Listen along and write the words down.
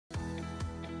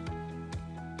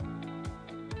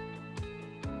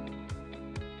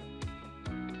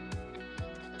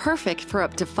Perfect for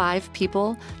up to 5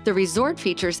 people, the resort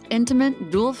features intimate,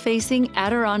 dual-facing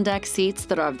Adirondack seats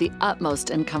that are of the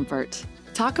utmost in comfort.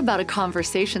 Talk about a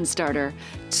conversation starter.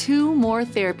 2 more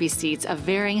therapy seats of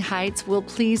varying heights will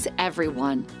please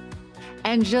everyone.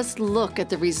 And just look at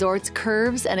the resort's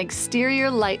curves and exterior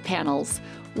light panels.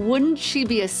 Wouldn't she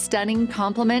be a stunning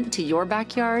complement to your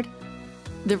backyard?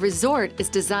 The resort is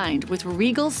designed with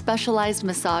Regal specialized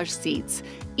massage seats.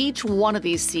 Each one of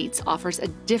these seats offers a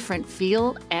different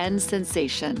feel and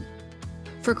sensation.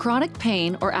 For chronic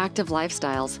pain or active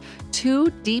lifestyles,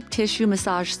 2 deep tissue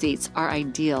massage seats are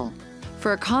ideal.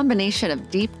 For a combination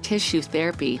of deep tissue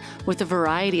therapy with a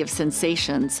variety of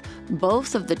sensations,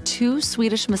 both of the 2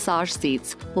 Swedish massage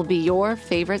seats will be your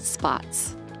favorite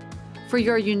spots. For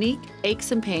your unique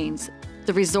aches and pains,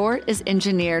 the resort is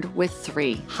engineered with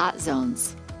 3 hot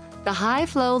zones. The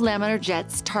high-flow laminar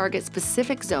jets target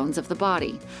specific zones of the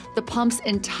body. The pump's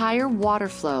entire water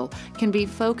flow can be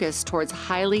focused towards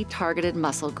highly targeted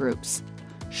muscle groups: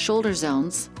 shoulder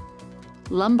zones,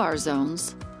 lumbar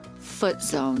zones, foot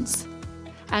zones.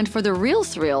 And for the real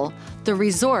thrill, the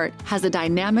resort has a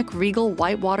dynamic Regal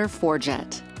Whitewater-4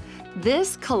 jet.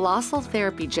 This colossal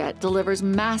therapy jet delivers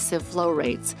massive flow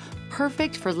rates,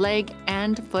 perfect for leg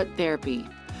and foot therapy.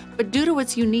 But due to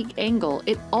its unique angle,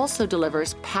 it also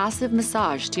delivers passive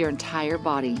massage to your entire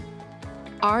body.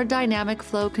 Our dynamic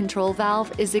flow control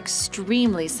valve is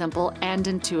extremely simple and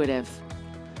intuitive.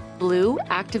 Blue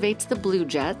activates the blue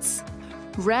jets.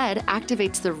 Red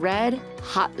activates the red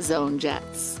hot zone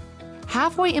jets.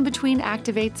 Halfway in between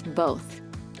activates both.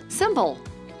 Simple.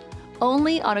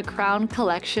 Only on a Crown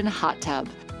Collection hot tub.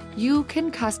 You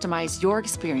can customize your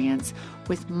experience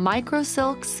with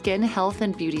MicroSilk Skin Health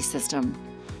and Beauty System,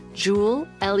 Jewel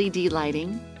LED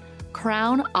lighting,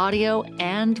 Crown audio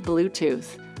and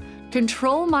Bluetooth,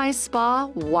 Control My Spa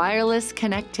wireless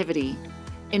connectivity,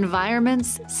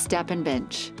 Environments Step and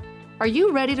Bench. Are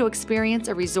you ready to experience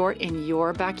a resort in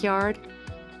your backyard?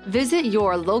 Visit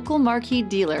your local Marquis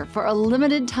dealer for a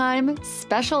limited time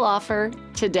special offer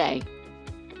today.